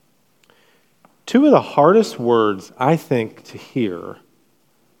Two of the hardest words, I think, to hear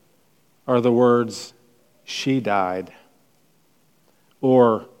are the words, she died,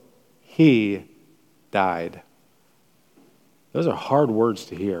 or he died. Those are hard words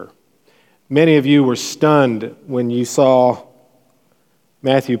to hear. Many of you were stunned when you saw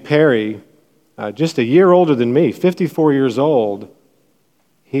Matthew Perry, just a year older than me, 54 years old,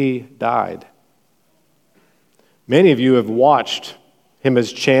 he died. Many of you have watched him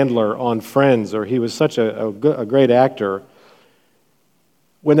as Chandler on Friends, or he was such a great actor.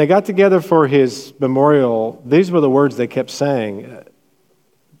 When they got together for his memorial, these were the words they kept saying.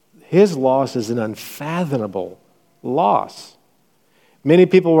 His loss is an unfathomable loss. Many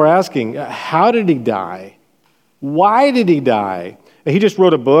people were asking, how did he die? Why did he die? And he just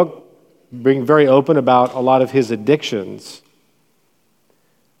wrote a book, being very open about a lot of his addictions.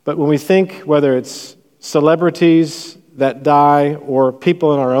 But when we think whether it's celebrities that die or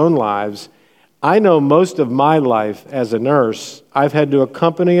people in our own lives, I know most of my life as a nurse, I've had to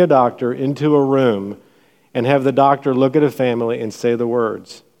accompany a doctor into a room and have the doctor look at a family and say the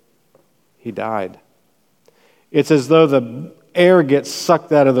words, he died. It's as though the air gets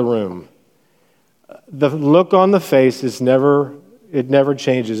sucked out of the room. The look on the face it never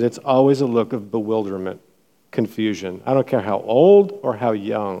changes. It's always a look of bewilderment, confusion. I don't care how old or how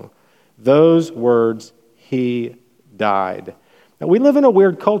young. Those words, he died. Now, we live in a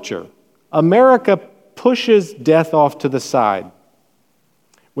weird culture. America pushes death off to the side.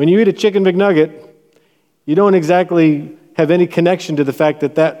 When you eat a chicken McNugget, you don't exactly have any connection to the fact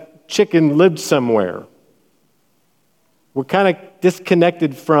that that chicken lived somewhere. We're kind of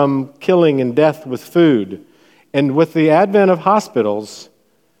disconnected from killing and death with food. And with the advent of hospitals,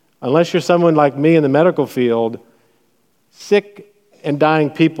 unless you're someone like me in the medical field, sick and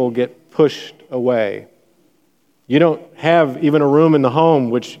dying people get pushed away. You don't have even a room in the home,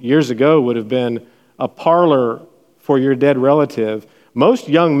 which years ago would have been a parlor for your dead relative. Most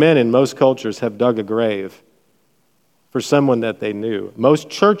young men in most cultures have dug a grave for someone that they knew. Most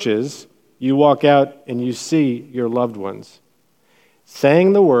churches, you walk out and you see your loved ones.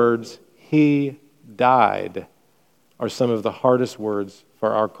 Saying the words, he died, are some of the hardest words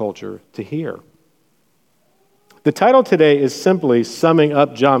for our culture to hear. The title today is simply summing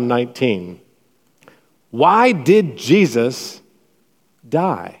up John 19. Why did Jesus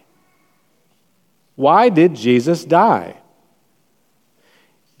die? Why did Jesus die?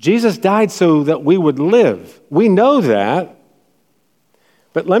 Jesus died so that we would live. We know that.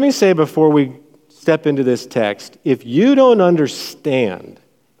 But let me say before we step into this text, if you don't understand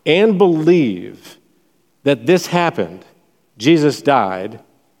and believe that this happened, Jesus died,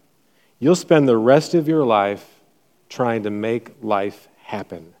 you'll spend the rest of your life trying to make life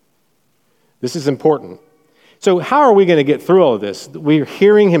happen. This is important. So how are we going to get through all of this? We're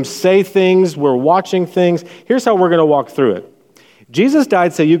hearing him say things, we're watching things. Here's how we're going to walk through it. Jesus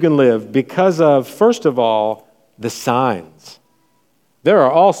died so you can live because of, first of all, the signs. There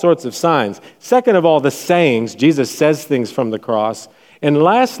are all sorts of signs. Second of all, the sayings. Jesus says things from the cross. And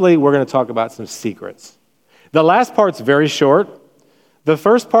lastly, we're going to talk about some secrets. The last part's very short. The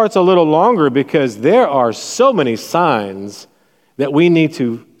first part's a little longer because there are so many signs that we need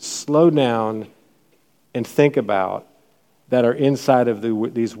to slow down and think about that are inside of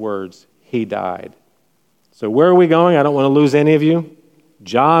these words, he died. So where are we going? I don't want to lose any of you.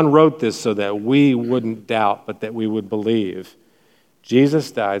 John wrote this so that we wouldn't doubt, but that we would believe.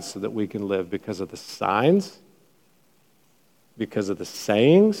 Jesus died so that we can live because of the signs, because of the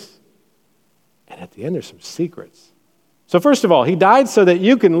sayings, and at the end, there's some secrets. So first of all, he died so that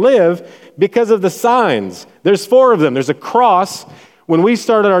you can live because of the signs. There's 4 of them. There's a cross. When we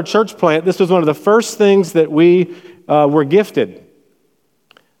started our church plant, this was one of the first things that we were gifted.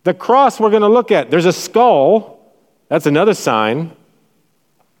 The cross we're going to look at. There's a skull. That's another sign.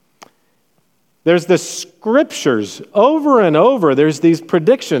 There's the scriptures. Over and over, there's these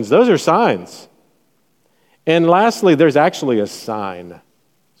predictions. Those are signs. And lastly, there's actually a sign.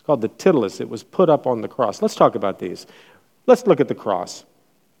 It's called the titulus. It was put up on the cross. Let's talk about these. Let's look at the cross.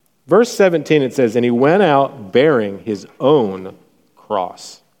 Verse 17, it says, and he went out bearing his own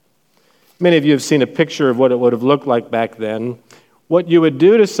cross. Many of you have seen a picture of what it would have looked like back then. What you would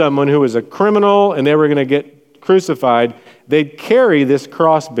do to someone who was a criminal and they were going to get crucified, they'd carry this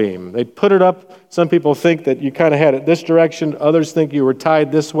crossbeam. They'd put it up. Some people think that you kind of had it this direction. Others think you were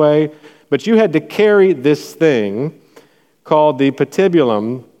tied this way. But you had to carry this thing called the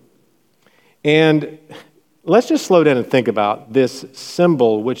patibulum. And let's just slow down and think about this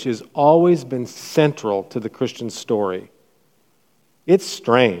symbol, which has always been central to the Christian story. It's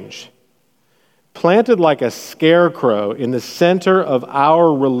strange. Planted like a scarecrow in the center of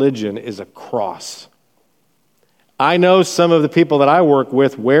our religion is a cross. I know some of the people that I work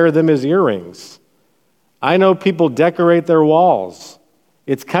with wear them as earrings. I know people decorate their walls.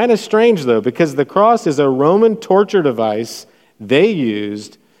 It's kind of strange, though, because the cross is a Roman torture device they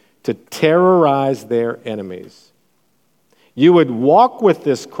used to terrorize their enemies. You would walk with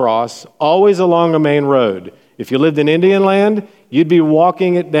this cross always along a main road. If you lived in Indian land, you'd be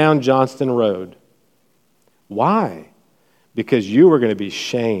walking it down Johnston Road. Why? Because you were going to be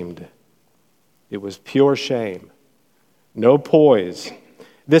shamed. It was pure shame. No poise.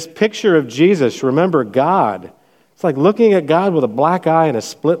 This picture of Jesus, remember God, it's like looking at God with a black eye and a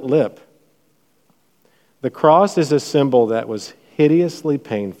split lip. The cross is a symbol that was hideously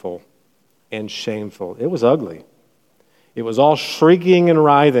painful and shameful. It was ugly. It was all shrieking and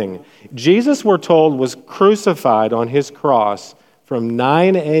writhing. Jesus, we're told, was crucified on his cross from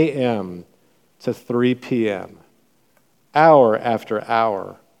 9 a.m. to 3 p.m., hour after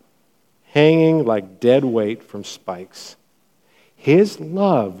hour, hanging like dead weight from spikes. His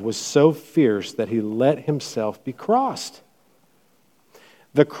love was so fierce that he let himself be crossed.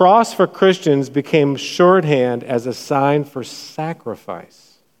 The cross for Christians became shorthand as a sign for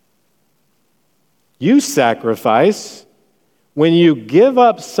sacrifice. You sacrifice when you give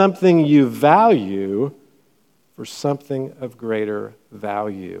up something you value for something of greater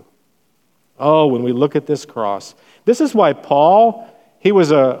value. Oh, when we look at this cross, this is why Paul, he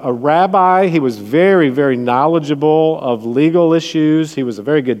was a rabbi. He was very, very knowledgeable of legal issues. He was a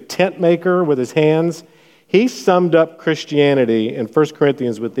very good tent maker with his hands. He summed up Christianity in 1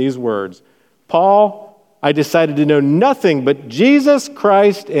 Corinthians with these words, Paul, I decided to know nothing but Jesus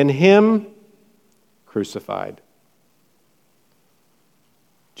Christ and him crucified.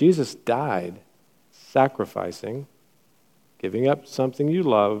 Jesus died sacrificing, giving up something you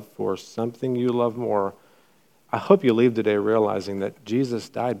love for something you love more. I hope you leave today realizing that Jesus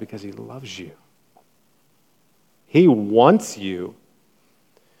died because he loves you. He wants you.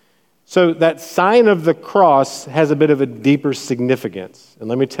 So that sign of the cross has a bit of a deeper significance, and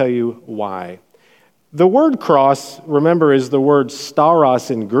let me tell you why. The word cross, remember, is the word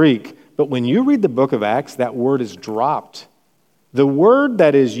stauros in Greek, but when you read the book of Acts, that word is dropped. The word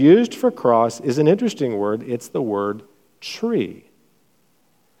that is used for cross is an interesting word. It's the word tree.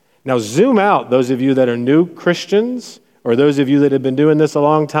 Now zoom out, those of you that are new Christians, or those of you that have been doing this a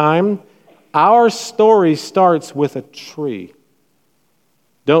long time. Our story starts with a tree.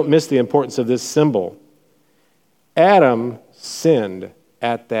 Don't miss the importance of this symbol. Adam sinned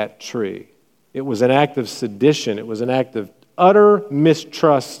at that tree. It was an act of sedition. It was an act of utter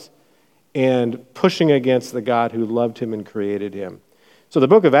mistrust and pushing against the God who loved him and created him. So the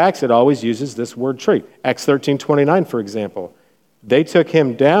book of Acts, it always uses this word tree. Acts 13:29, for example. They took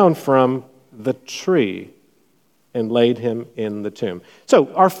him down from the tree and laid him in the tomb.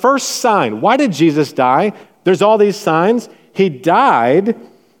 So our first sign, why did Jesus die? There's all these signs. He died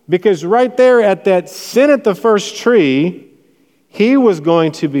because right there at that sin at the first tree, he was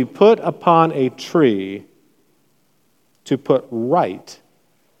going to be put upon a tree to put right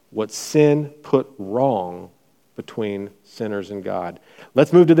what sin put wrong between sinners and God.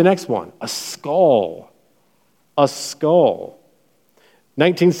 Let's move to the next one. A skull. A skull.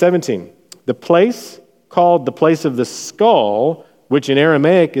 1917. The place called the place of the skull, which in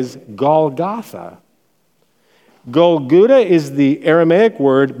Aramaic is Golgotha. Golgotha is the Aramaic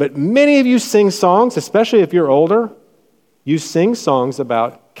word, but many of you sing songs, especially if you're older, you sing songs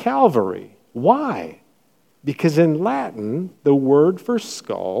about Calvary. Why? Because in Latin, the word for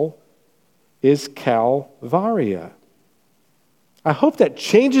skull is Calvaria. I hope that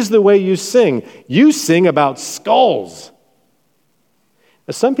changes the way you sing. You sing about skulls.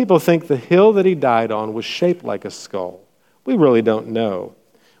 Now, some people think the hill that he died on was shaped like a skull. We really don't know.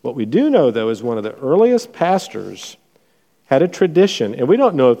 What we do know, though, is one of the earliest pastors had a tradition, and we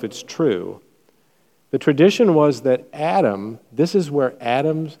don't know if it's true. The tradition was that Adam, this is where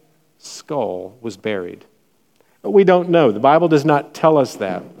Adam's skull was buried. But we don't know. The Bible does not tell us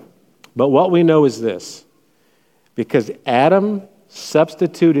that. But what we know is this. Because Adam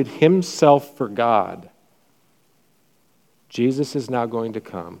substituted himself for God, Jesus is now going to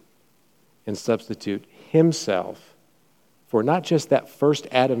come and substitute himself for not just that first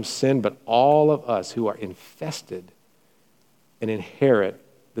Adam's sin, but all of us who are infested and inherit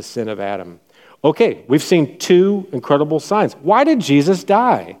the sin of Adam. Okay, we've seen two incredible signs. Why did Jesus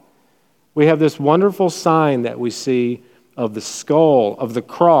die? We have this wonderful sign that we see of the skull, of the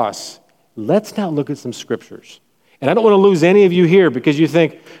cross. Let's now look at some scriptures. And I don't want to lose any of you here because you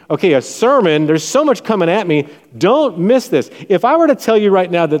think, okay, a sermon, there's so much coming at me. Don't miss this. If I were to tell you right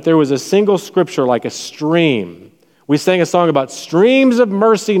now that there was a single scripture like a stream, we sang a song about streams of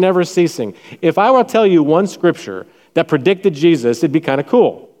mercy never ceasing. If I were to tell you one scripture that predicted Jesus, it'd be kind of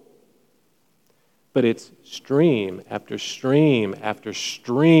cool. But it's stream after stream after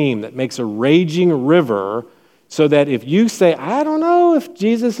stream that makes a raging river so that if you say, I don't know if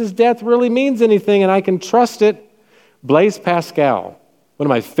Jesus' death really means anything and I can trust it. Blaise Pascal, one of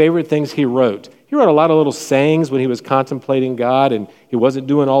my favorite things he wrote a lot of little sayings when he was contemplating God and he wasn't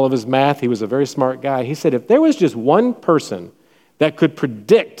doing all of his math. He was a very smart guy. He said, if there was just one person that could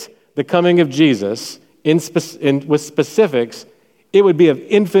predict the coming of Jesus with specifics, it would be of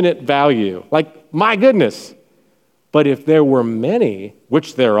infinite value. Like, my goodness. But if there were many,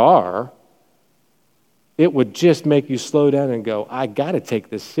 which there are, it would just make you slow down and go, I got to take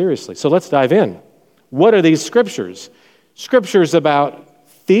this seriously. So let's dive in. What are these scriptures? Scriptures about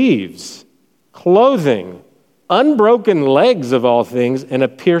thieves, clothing, unbroken legs of all things, and a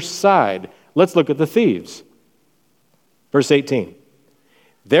pierced side. Let's look at the thieves. Verse 18.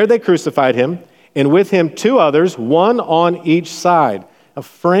 There they crucified him, and with him 2 others, one on each side. Now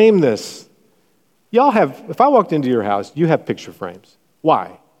frame this. Y'all have, if I walked into your house, you have picture frames.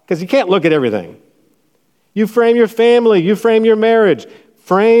 Why? Because you can't look at everything. You frame your family, you frame your marriage.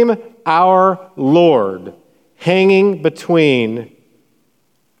 Frame our Lord hanging between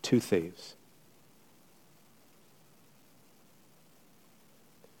 2 thieves.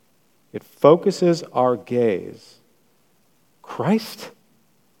 It focuses our gaze. Christ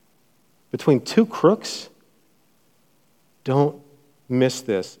between 2 crooks? Don't miss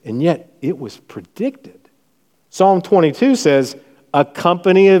this. And yet it was predicted. Psalm 22 says, a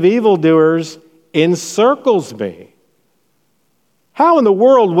company of evildoers encircles me. How in the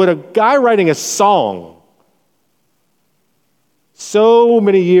world would a guy writing a song so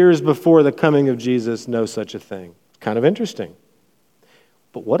many years before the coming of Jesus know such a thing? It's kind of interesting.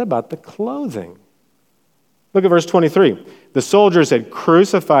 But what about the clothing? Look at verse 23. The soldiers had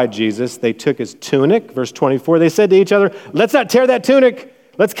crucified Jesus. They took his tunic. Verse 24, they said to each other, let's not tear that tunic.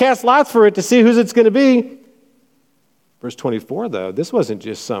 Let's cast lots for it to see whose it's going to be. Verse 24, though, this wasn't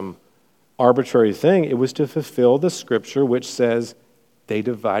just some arbitrary thing. It was to fulfill the scripture which says, they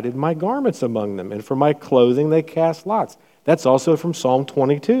divided my garments among them, and for my clothing they cast lots. That's also from Psalm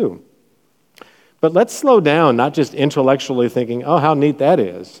 22. But let's slow down, not just intellectually thinking, oh, how neat that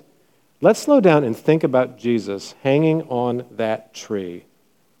is. Let's slow down and think about Jesus hanging on that tree.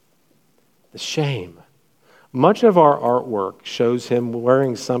 The shame. Much of our artwork shows him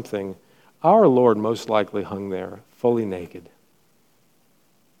wearing something. Our Lord most likely hung there, fully naked.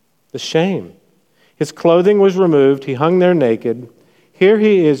 The shame. His clothing was removed. He hung there naked. Here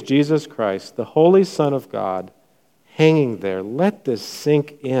he is, Jesus Christ, the Holy Son of God, hanging there. Let this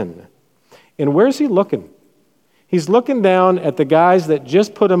sink in. And where's he looking? He's looking down at the guys that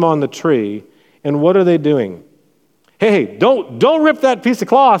just put him on the tree, and what are they doing? Hey, don't rip that piece of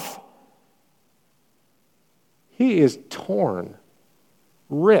cloth. He is torn,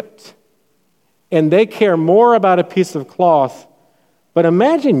 ripped, and they care more about a piece of cloth. But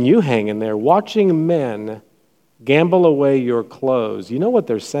imagine you hanging there watching men gamble away your clothes. You know what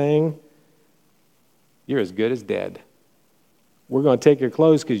they're saying? You're as good as dead. We're going to take your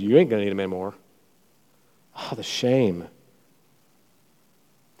clothes because you ain't going to need them anymore. Oh, the shame.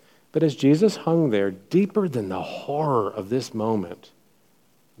 But as Jesus hung there, deeper than the horror of this moment,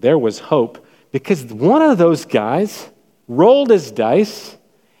 there was hope, because one of those guys rolled his dice,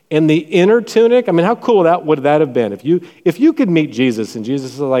 and the inner tunic, I mean, how cool would that have been? If you could meet Jesus, and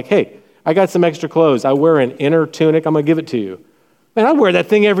Jesus is like, hey, I got some extra clothes. I wear an inner tunic. I'm going to give it to you. Man, I'd wear that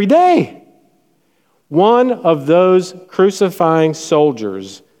thing every day. One of those crucifying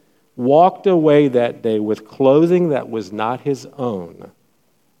soldiers walked away that day with clothing that was not his own.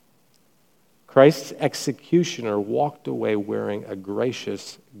 Christ's executioner walked away wearing a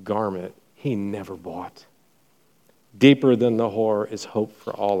gracious garment he never bought. Deeper than the horror is hope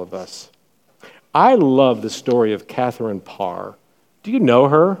for all of us. I love the story of Catherine Parr. Do you know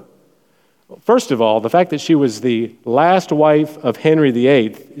her? First of all, the fact that she was the last wife of Henry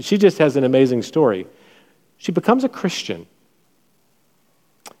VIII, she just has an amazing story. She becomes a Christian.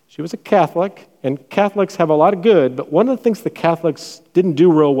 She was a Catholic, and Catholics have a lot of good, but one of the things the Catholics didn't do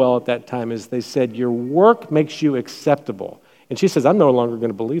real well at that time is they said, your work makes you acceptable. And she says, I'm no longer going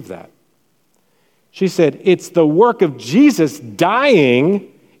to believe that. She said, it's the work of Jesus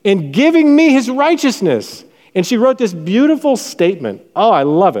dying and giving me his righteousness. And she wrote this beautiful statement. Oh, I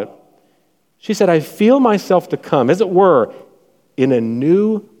love it. She said, I feel myself to come, as it were, in a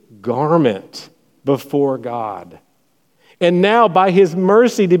new garment before God. and now by his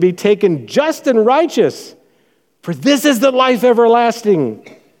mercy to be taken just and righteous. For this is the life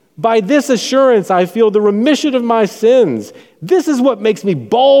everlasting. By this assurance I feel the remission of my sins. This is what makes me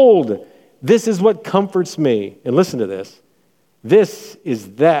bold. This is what comforts me. And listen to this. This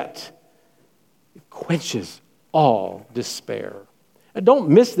is that it quenches all despair. And don't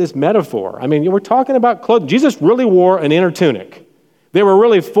miss this metaphor. I mean, we're talking about clothing. Jesus really wore an inner tunic. There were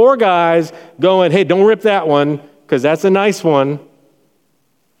really 4 guys going, hey, don't rip that one because that's a nice one.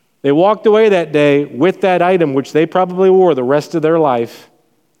 They walked away that day with that item, which they probably wore the rest of their life.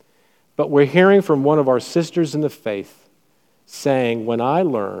 But we're hearing from one of our sisters in the faith saying, when I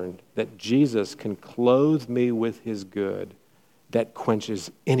learned that Jesus can clothe me with his good, that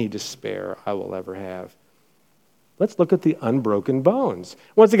quenches any despair I will ever have. Let's look at the unbroken bones.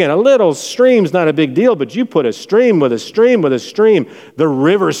 Once again, a little stream's not a big deal, but you put a stream with a stream with a stream, the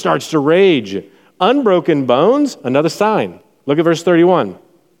river starts to rage. Unbroken bones, another sign. Look at verse 31.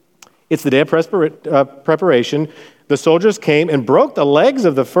 It's the day of preparation. The soldiers came and broke the legs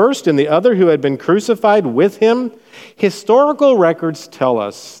of the first and the other who had been crucified with him. Historical records tell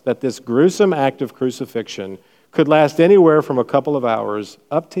us that this gruesome act of crucifixion could last anywhere from a couple of hours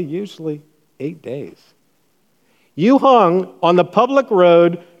up to usually 8 days. You hung on the public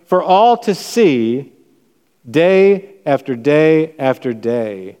road for all to see day after day after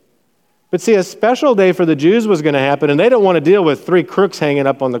day. But see, a special day for the Jews was going to happen, and they don't want to deal with 3 crooks hanging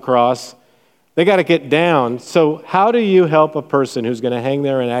up on the cross. They got to get down. So how do you help a person who's going to hang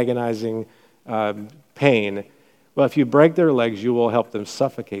there in agonizing pain? Well, if you break their legs, you will help them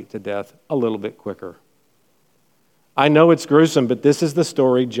suffocate to death a little bit quicker. I know it's gruesome, but this is the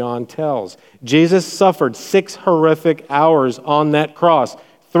story John tells. Jesus suffered 6 horrific hours on that cross.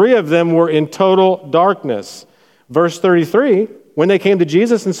 3 of them were in total darkness. Verse 33, when they came to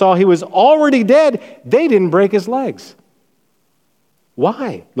Jesus and saw he was already dead, they didn't break his legs.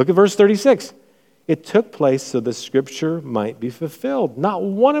 Why? Look at verse 36. It took place so the scripture might be fulfilled. Not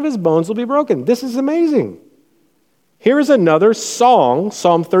one of his bones will be broken. This is amazing. Here is another song,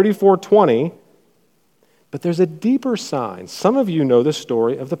 Psalm 34:20. But there's a deeper sign. Some of you know the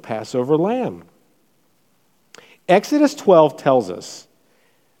story of the Passover lamb. Exodus 12 tells us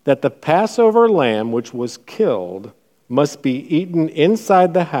that the Passover lamb which was killed must be eaten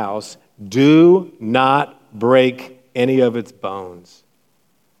inside the house. Do not break any of its bones.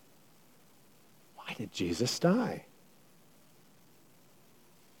 Why did Jesus die?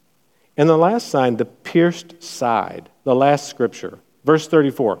 And the last sign, the pierced side, the last scripture, verse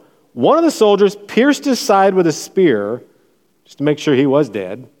 34. One of the soldiers pierced his side with a spear, just to make sure he was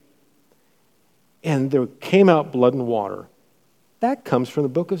dead, and there came out blood and water. That comes from the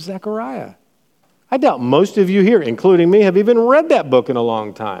book of Zechariah. I doubt most of you here, including me, have even read that book in a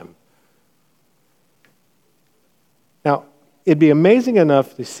long time. Now, it'd be amazing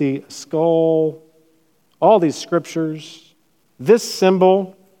enough to see a skull, all these scriptures, this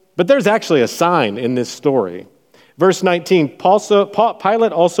symbol, but there's actually a sign in this story. Verse 19,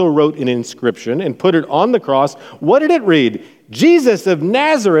 Pilate also wrote an inscription and put it on the cross. What did it read? Jesus of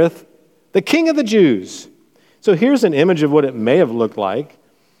Nazareth, the King of the Jews. So here's an image of what it may have looked like.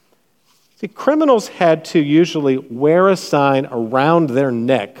 See, criminals had to usually wear a sign around their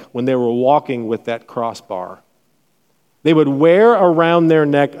neck when they were walking with that crossbar. They would wear around their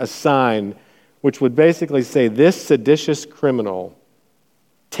neck a sign which would basically say, this seditious criminal,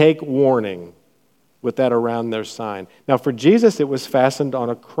 take warning, with that around their sign. Now, for Jesus, it was fastened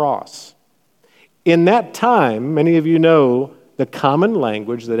on a cross. In that time, many of you know the common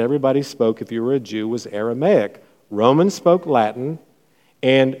language that everybody spoke if you were a Jew was Aramaic. Romans spoke Latin,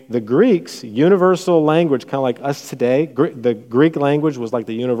 and the Greeks, universal language, kind of like us today, the Greek language was like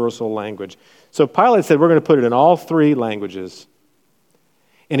the universal language. So Pilate said, we're going to put it in all 3 languages.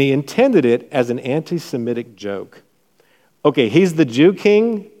 And he intended it as an anti-Semitic joke. Okay, he's the Jew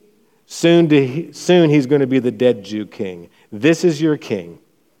king. Soon he's going to be the dead Jew king. This is your king.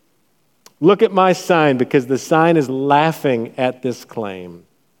 Look at my sign, because the sign is laughing at this claim.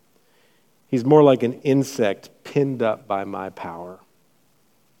 He's more like an insect pinned up by my power.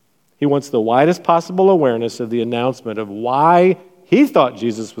 He wants the widest possible awareness of the announcement of why he thought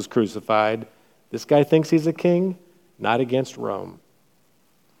Jesus was crucified. This guy thinks he's a king, not against Rome.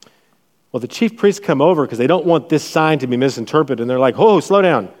 Well, the chief priests come over because they don't want this sign to be misinterpreted, and they're like, oh, slow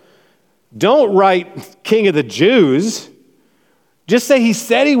down. Don't write King of the Jews. Just say he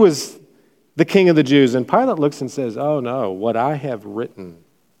said he was the King of the Jews. And Pilate looks and says, oh no, what I have written,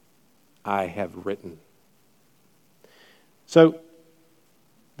 I have written. So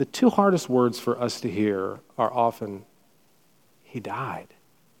the 2 hardest words for us to hear are often, he died.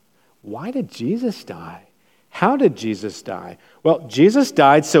 Why did Jesus die? How did Jesus die? Well, Jesus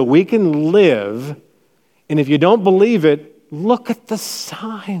died so we can live, and if you don't believe it, look at the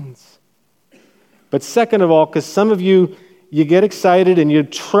signs. But second of all, because some of you get excited and you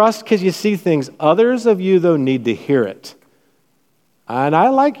trust because you see things. Others of you, though, need to hear it. And I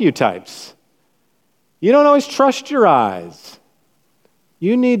like you types. You don't always trust your eyes.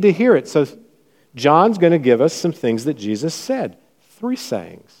 You need to hear it. So John's going to give us some things that Jesus said. 3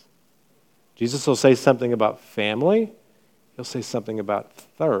 sayings. Jesus will say something about family. He'll say something about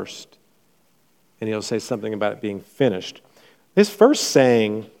thirst. And he'll say something about it being finished. His first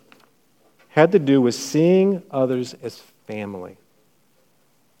saying had to do with seeing others as family.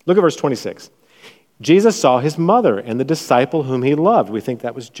 Look at verse 26. Jesus saw his mother and the disciple whom he loved. We think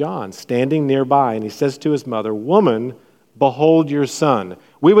that was John, standing nearby. And he says to his mother, "Woman, behold your son."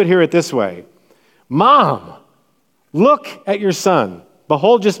 We would hear it this way. Mom, look at your son.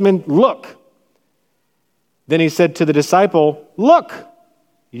 Behold just meant look. Then he said to the disciple, "Look,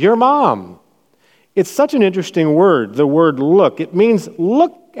 your mom." It's such an interesting word, the word look. It means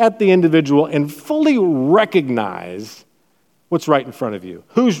look at the individual and fully recognize what's right in front of you,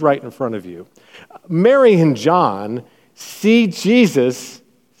 who's right in front of you. Mary and John see Jesus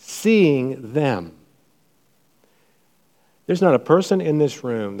seeing them. There's not a person in this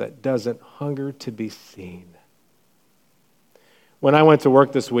room that doesn't hunger to be seen. When I went to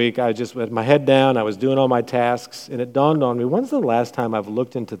work this week, I just had my head down, I was doing all my tasks, and it dawned on me, when's the last time I've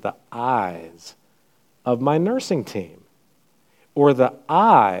looked into the eyes of my nursing team or the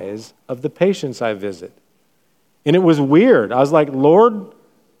eyes of the patients I visit? And it was weird. I was like, Lord,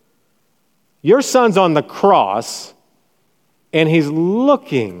 your son's on the cross, and he's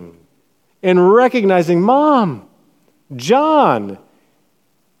looking and recognizing, Mom, John.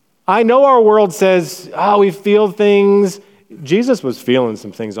 I know our world says, we feel things. Jesus was feeling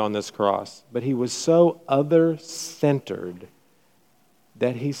some things on this cross, but he was so other-centered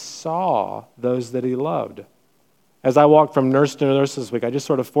that he saw those that he loved. As I walked from nurse to nurse this week, I just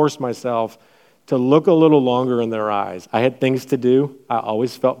sort of forced myself to look a little longer in their eyes. I had things to do. I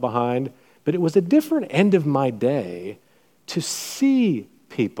always felt behind. But it was a different end of my day to see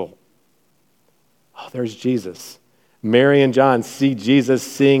people. Oh, there's Jesus. Mary and John see Jesus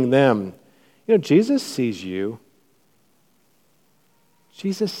seeing them. You know, Jesus sees you.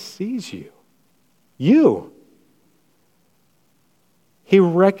 Jesus sees you. You. He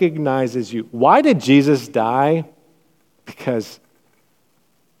recognizes you. Why did Jesus die? Because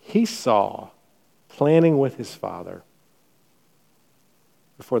he saw, planning with his Father,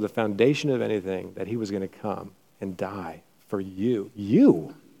 before the foundation of anything, that he was going to come and die for you.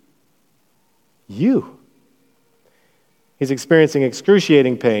 You. He's experiencing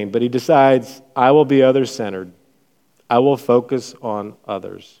excruciating pain, but he decides, I will be other-centered. I will focus on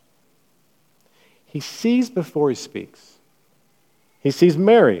others. He sees before he speaks. He sees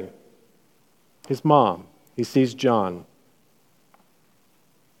Mary, his mom. He sees John.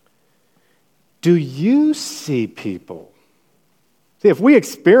 Do you see people? See, if we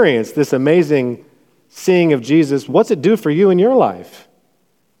experience this amazing seeing of Jesus, what's it do for you in your life?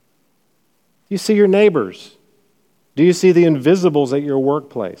 Do you see your neighbors? Do you see the invisibles at your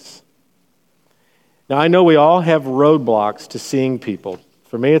workplace? Now, I know we all have roadblocks to seeing people.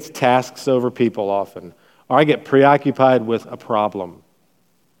 For me, it's tasks over people often. Or I get preoccupied with a problem.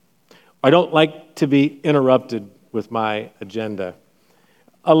 I don't like to be interrupted with my agenda.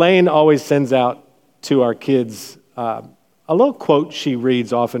 Elaine always sends out to our kids a little quote she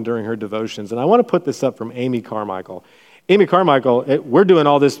reads often during her devotions. And I want to put this up from Amy Carmichael. Amy Carmichael, we're doing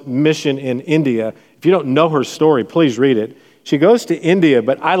all this mission in India. If you don't know her story, please read it. She goes to India,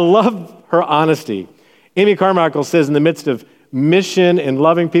 but I love her honesty. Amy Carmichael says, in the midst of mission and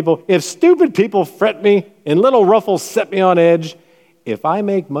loving people, if stupid people fret me and little ruffles set me on edge, if I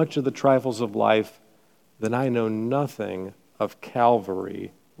make much of the trifles of life, then I know nothing of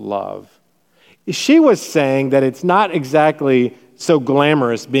Calvary love. She was saying that it's not exactly so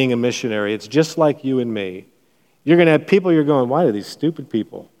glamorous being a missionary. It's just like you and me. You're going to have people you're going, why do these stupid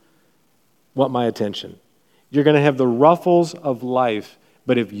people want my attention? You're going to have the ruffles of life.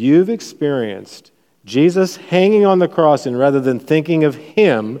 But if you've experienced Jesus hanging on the cross, and rather than thinking of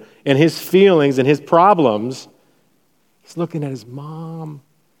him and his feelings and his problems, he's looking at his mom.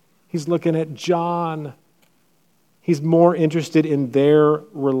 He's looking at John. He's more interested in their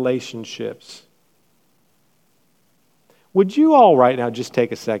relationships. Would you all right now just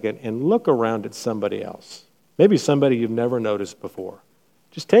take a second and look around at somebody else? Maybe somebody you've never noticed before.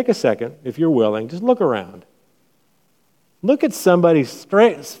 Just take a second, if you're willing, just look around. Look at somebody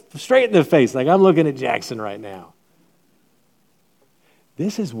straight in the face, like I'm looking at Jackson right now.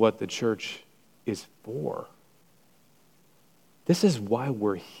 This is what the church is for. This is why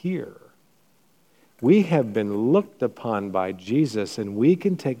we're here. We have been looked upon by Jesus, and we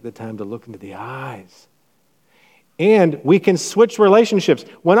can take the time to look into the eyes. And we can switch relationships.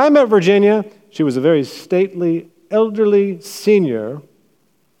 When I met Virginia, she was a very stately, elderly senior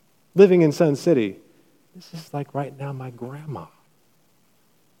living in Sun City. This is like right now my grandma.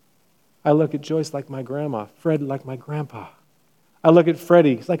 I look at Joyce like my grandma, Fred like my grandpa. I look at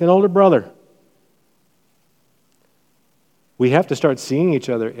Freddie, he's like an older brother. We have to start seeing each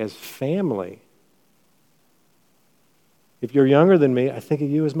other as family. If you're younger than me, I think of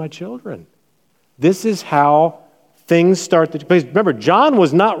you as my children. This is how things start to... Because remember, John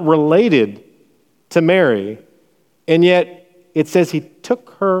was not related to Mary, and yet it says he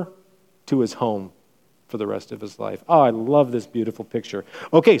took her to his home for the rest of his life. Oh, I love this beautiful picture.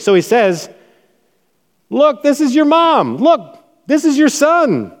 Okay, so he says, look, this is your mom. Look, this is your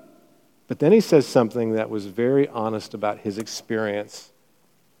son. But then he says something that was very honest about his experience.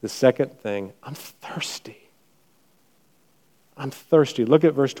 The second thing, I'm thirsty. I'm thirsty. Look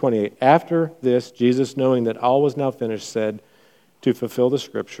at verse 28. After this, Jesus, knowing that all was now finished, said, to fulfill the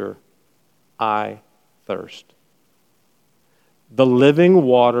scripture, I thirst. The living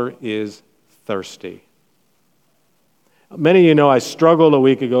water is thirsty. Many of you know I struggled a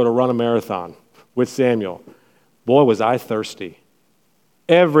week ago to run a marathon with Samuel. Boy, was I thirsty.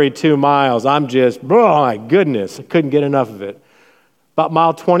 Every 2 miles, I'm just, oh my goodness, I couldn't get enough of it. About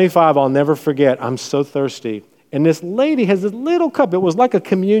mile 25, I'll never forget, I'm so thirsty. And this lady has this little cup. It was like a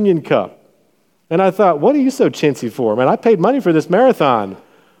communion cup. And I thought, what are you so chintzy for? Man, I paid money for this marathon.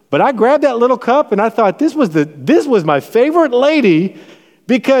 But I grabbed that little cup and I thought, this was my favorite lady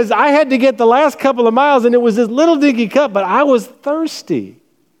because I had to get the last couple of miles and it was this little dinky cup, but I was thirsty.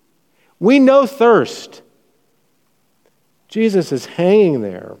 We know thirst. Jesus is hanging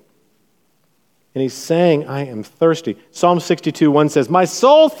there. And he's saying, I am thirsty. Psalm 62:1 says, my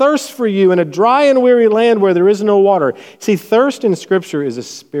soul thirsts for you in a dry and weary land where there is no water. See, thirst in Scripture is a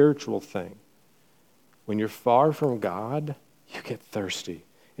spiritual thing. When you're far from God, you get thirsty.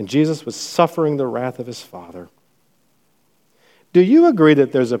 And Jesus was suffering the wrath of his Father. Do you agree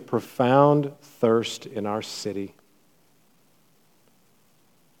that there's a profound thirst in our city?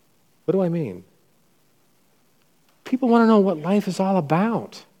 What do I mean? People want to know what life is all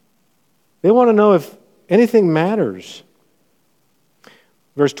about. They want to know if anything matters.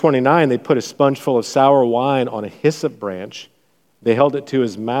 Verse 29, they put a sponge full of sour wine on a hyssop branch. They held it to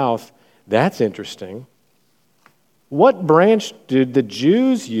his mouth. That's interesting. What branch did the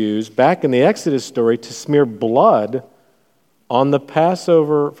Jews use back in the Exodus story to smear blood on the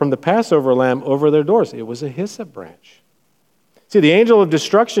Passover, from the Passover lamb over their doors? It was a hyssop branch. See, the angel of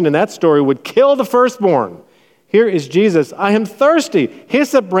destruction in that story would kill the firstborn. Here is Jesus. I am thirsty.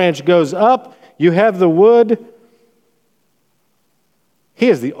 Hyssop branch goes up. You have the wood. He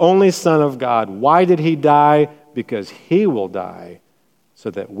is the only Son of God. Why did he die? Because he will die so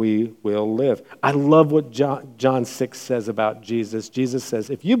that we will live. I love what John 6 says about Jesus. Jesus says,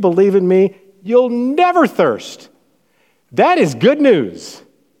 if you believe in me, you'll never thirst. That is good news.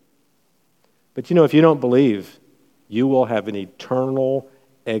 But if you don't believe, you will have an eternal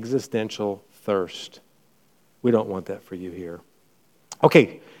existential thirst. We don't want that for you here.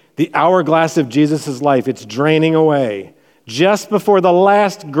 Okay, the hourglass of Jesus' life, it's draining away. Just before the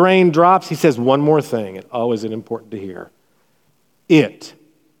last grain drops, he says one more thing, and always important to hear. It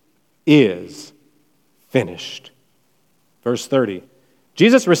is finished. Verse 30.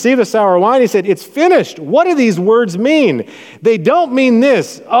 Jesus received the sour wine. He said, it's finished. What do these words mean? They don't mean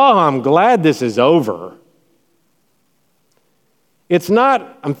this. Oh, I'm glad this is over. It's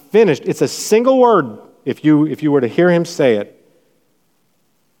not, I'm finished. It's a single word. If you were to hear him say it,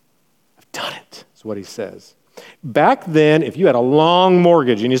 I've done it, is what he says. Back then, if you had a long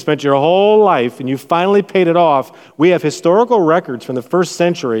mortgage and you spent your whole life and you finally paid it off, we have historical records from the first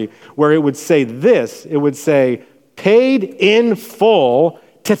century where it would say this. It would say, paid in full,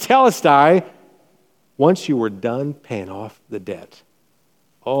 tetelestai, once you were done paying off the debt.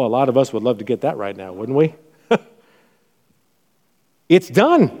 Oh, a lot of us would love to get that right now, wouldn't we? It's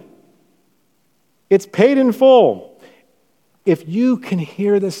done. It's paid in full. If you can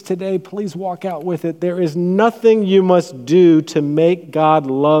hear this today, please walk out with it. There is nothing you must do to make God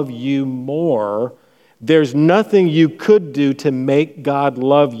love you more. There's nothing you could do to make God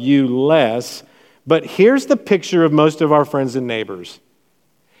love you less. But here's the picture of most of our friends and neighbors.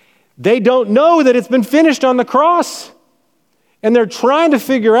 They don't know that it's been finished on the cross. And they're trying to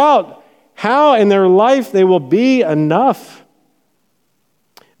figure out how in their life they will be enough.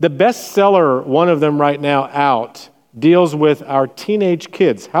 The bestseller, one of them right now out, deals with our teenage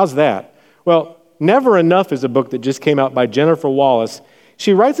kids. How's that? Well, Never Enough is a book that just came out by Jennifer Wallace.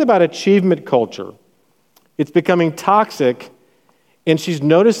 She writes about achievement culture. It's becoming toxic, and she's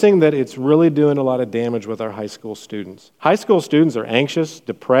noticing that it's really doing a lot of damage with our high school students. High school students are anxious,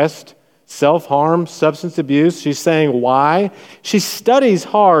 depressed, self-harm, substance abuse. She's saying why. She studies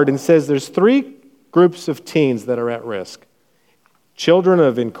hard and says there's 3 groups of teens that are at risk. Children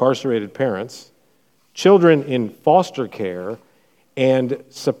of incarcerated parents, children in foster care, and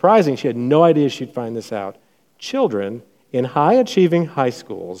surprising, she had no idea she'd find this out, children in high-achieving high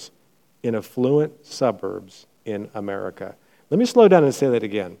schools in affluent suburbs in America. Let me slow down and say that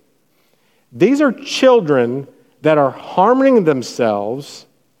again. These are children that are harming themselves,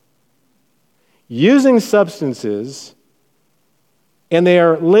 using substances, and they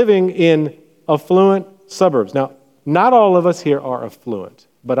are living in affluent suburbs. Now, not all of us here are affluent,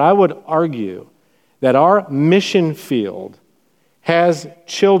 but I would argue that our mission field has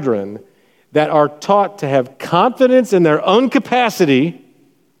children that are taught to have confidence in their own capacity.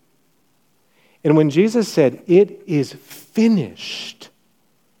 And when Jesus said, "It is finished,"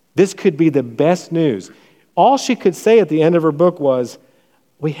 this could be the best news. All she could say at the end of her book was,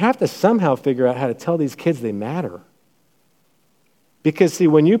 we have to somehow figure out how to tell these kids they matter. Because, see,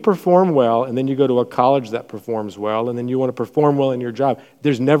 when you perform well, and then you go to a college that performs well, and then you want to perform well in your job,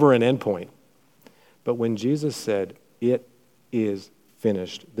 there's never an end point. But when Jesus said, "It is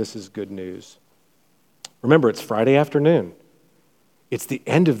finished," this is good news. Remember, it's Friday afternoon. It's the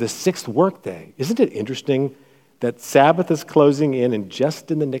end of the 6th workday. Isn't it interesting that Sabbath is closing in, and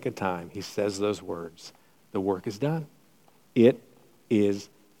just in the nick of time, he says those words. The work is done. It is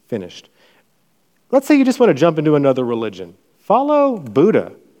finished. Let's say you just want to jump into another religion. Follow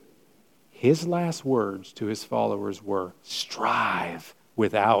Buddha. His last words to his followers were, "Strive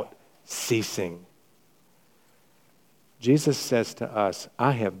without ceasing." Jesus says to us,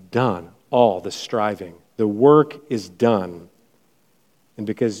 I have done all the striving. The work is done. And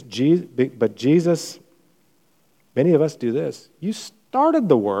but Jesus, many of us do this. You started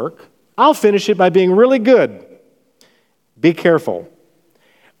the work. I'll finish it by being really good. Be careful.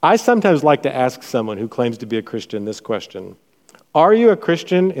 I sometimes like to ask someone who claims to be a Christian this question. Are you a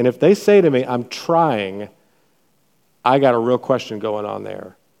Christian? And if they say to me, I'm trying, I got a real question going on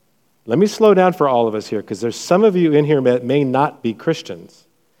there. Let me slow down for all of us here, because there's some of you in here that may not be Christians.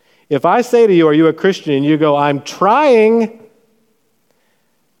 If I say to you, are you a Christian? And you go, I'm trying.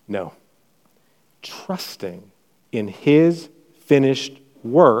 No. Trusting in his finished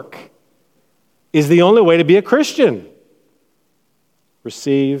work is the only way to be a Christian.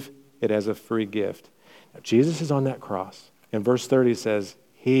 Receive it as a free gift. Now, Jesus is on that cross. And verse 30 says,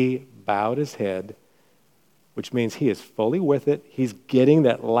 he bowed his head, which means he is fully with it. He's getting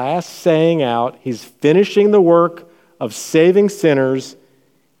that last saying out. He's finishing the work of saving sinners.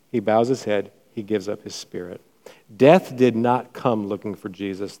 He bows his head. He gives up his spirit. Death did not come looking for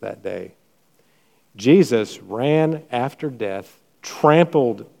Jesus that day. Jesus ran after death,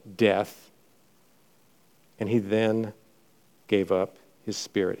 trampled death, and he then gave up his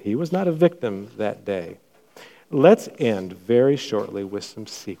spirit. He was not a victim that day. Let's end very shortly with some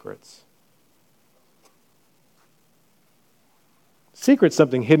secrets. Secret's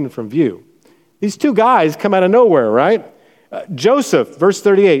something hidden from view. These 2 guys come out of nowhere, right? Joseph, verse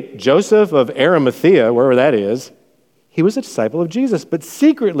 38, Joseph of Arimathea, wherever that is, he was a disciple of Jesus, but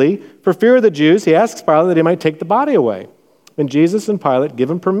secretly, for fear of the Jews, he asks Pilate that he might take the body away. And Jesus and Pilate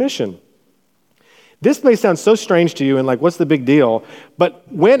give him permission. This may sound so strange to you and like, what's the big deal?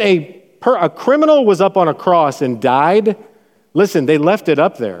 But when a criminal was up on a cross and died, listen, they left it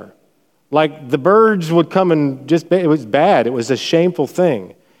up there. Like the birds would come and it was bad. It was a shameful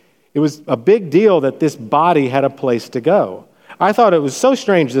thing. It was a big deal that this body had a place to go. I thought it was so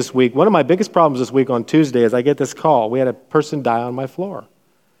strange this week. One of my biggest problems this week on Tuesday is I get this call. We had a person die on my floor.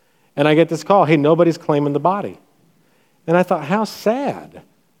 And I get this call, hey, nobody's claiming the body. And I thought, how sad.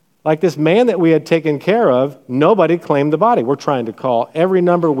 Like this man that we had taken care of, nobody claimed the body. We're trying to call every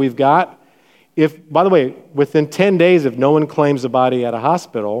number we've got. By the way, within 10 days, if no one claims the body at a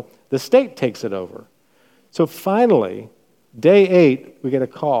hospital, the state takes it over. So finally, day 8, we get a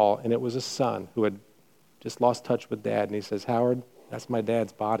call, and it was a son who had just lost touch with dad. And he says, Howard, that's my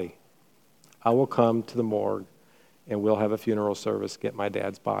dad's body. I will come to the morgue, and we'll have a funeral service, get my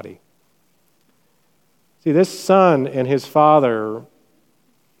dad's body. See, this son and his father,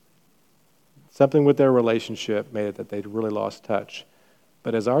 something with their relationship made it that they'd really lost touch.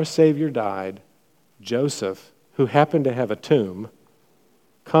 But as our Savior died, Joseph, who happened to have a tomb,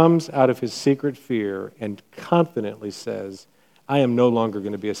 comes out of his secret fear and confidently says, I am no longer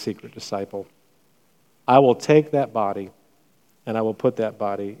going to be a secret disciple. I will take that body and I will put that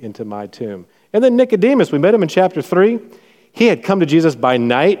body into my tomb. And then Nicodemus, we met him in chapter 3. He had come to Jesus by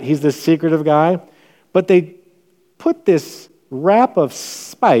night. He's this secretive guy. But they put this wrap of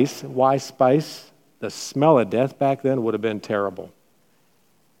spice. Why spice? The smell of death back then would have been terrible.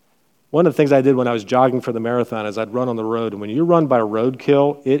 One of the things I did when I was jogging for the marathon is I'd run on the road. And when you run by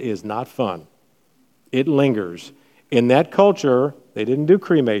roadkill, it is not fun. It lingers. In that culture, they didn't do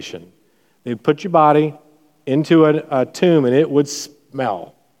cremation. They'd put your body into a tomb and it would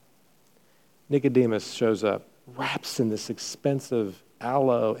smell. Nicodemus shows up, wraps in this expensive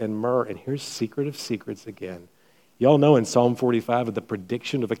aloe and myrrh, and here's secret of secrets again. Y'all know in Psalm 45 of the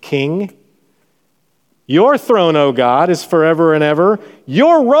prediction of a king. Your throne, O God, is forever and ever.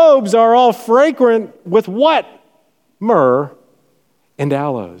 Your robes are all fragrant with what? Myrrh and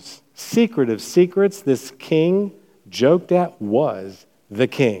aloes. Secret of secrets, this king joked at was the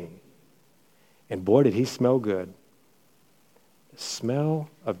king. And boy, did he smell good. The smell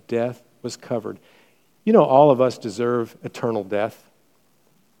of death was covered. You know, all of us deserve eternal death.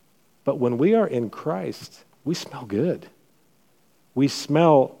 But when we are in Christ, we smell good. We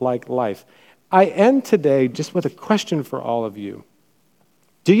smell like life. I end today just with a question for all of you.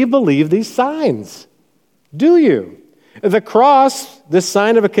 Do you believe these signs? Do you? The cross, this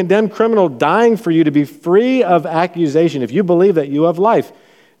sign of a condemned criminal dying for you to be free of accusation, if you believe that you have life.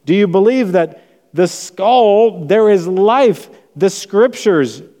 Do you believe that the skull, there is life? The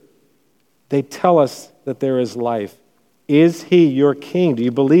scriptures, they tell us that there is life. Is he your king? Do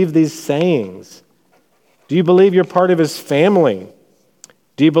you believe these sayings? Do you believe you're part of his family?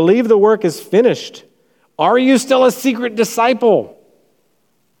 Do you believe the work is finished? Are you still a secret disciple?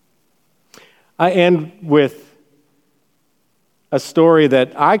 I end with a story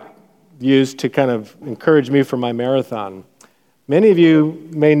that I used to kind of encourage me for my marathon. Many of you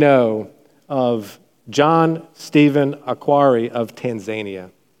may know of John Stephen Akhwari of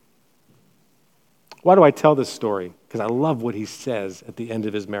Tanzania. Why do I tell this story? Because I love what he says at the end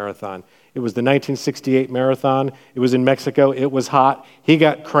of his marathon. It was the 1968 marathon. It was in Mexico. It was hot. He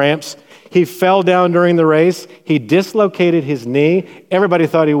got cramps. He fell down during the race. He dislocated his knee. Everybody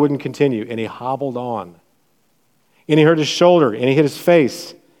thought he wouldn't continue, and he hobbled on. And he hurt his shoulder, and he hit his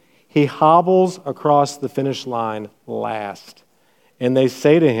face. He hobbles across the finish line last. And they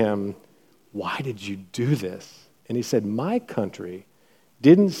say to him, "Why did you do this?" And he said, "My country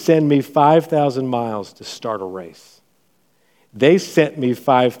didn't send me 5,000 miles to start a race. They sent me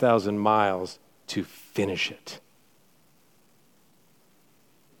 5,000 miles to finish it."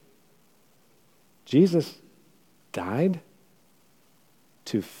 Jesus died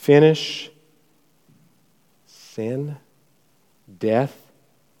to finish sin, death.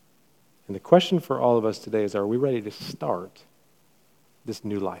 And the question for all of us today is, are we ready to start this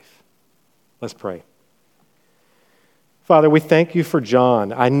new life? Let's pray. Father, we thank you for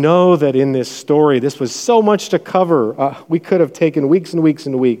John. I know that in this story, this was so much to cover. We could have taken weeks and weeks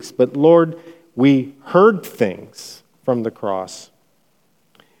and weeks, but Lord, we heard things from the cross.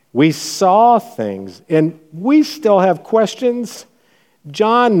 We saw things, and we still have questions.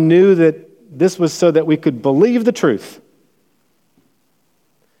 John knew that this was so that we could believe the truth.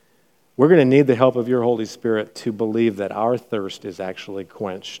 We're going to need the help of your Holy Spirit to believe that our thirst is actually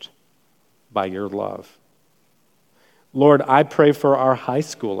quenched by your love. Lord, I pray for our high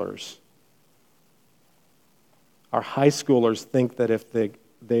schoolers. Our high schoolers think that if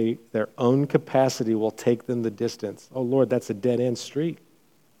their own capacity will take them the distance. Oh, Lord, that's a dead-end street.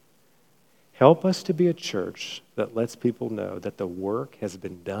 Help us to be a church that lets people know that the work has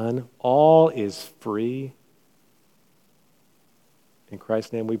been done. All is free. In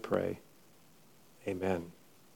Christ's name we pray. Amen.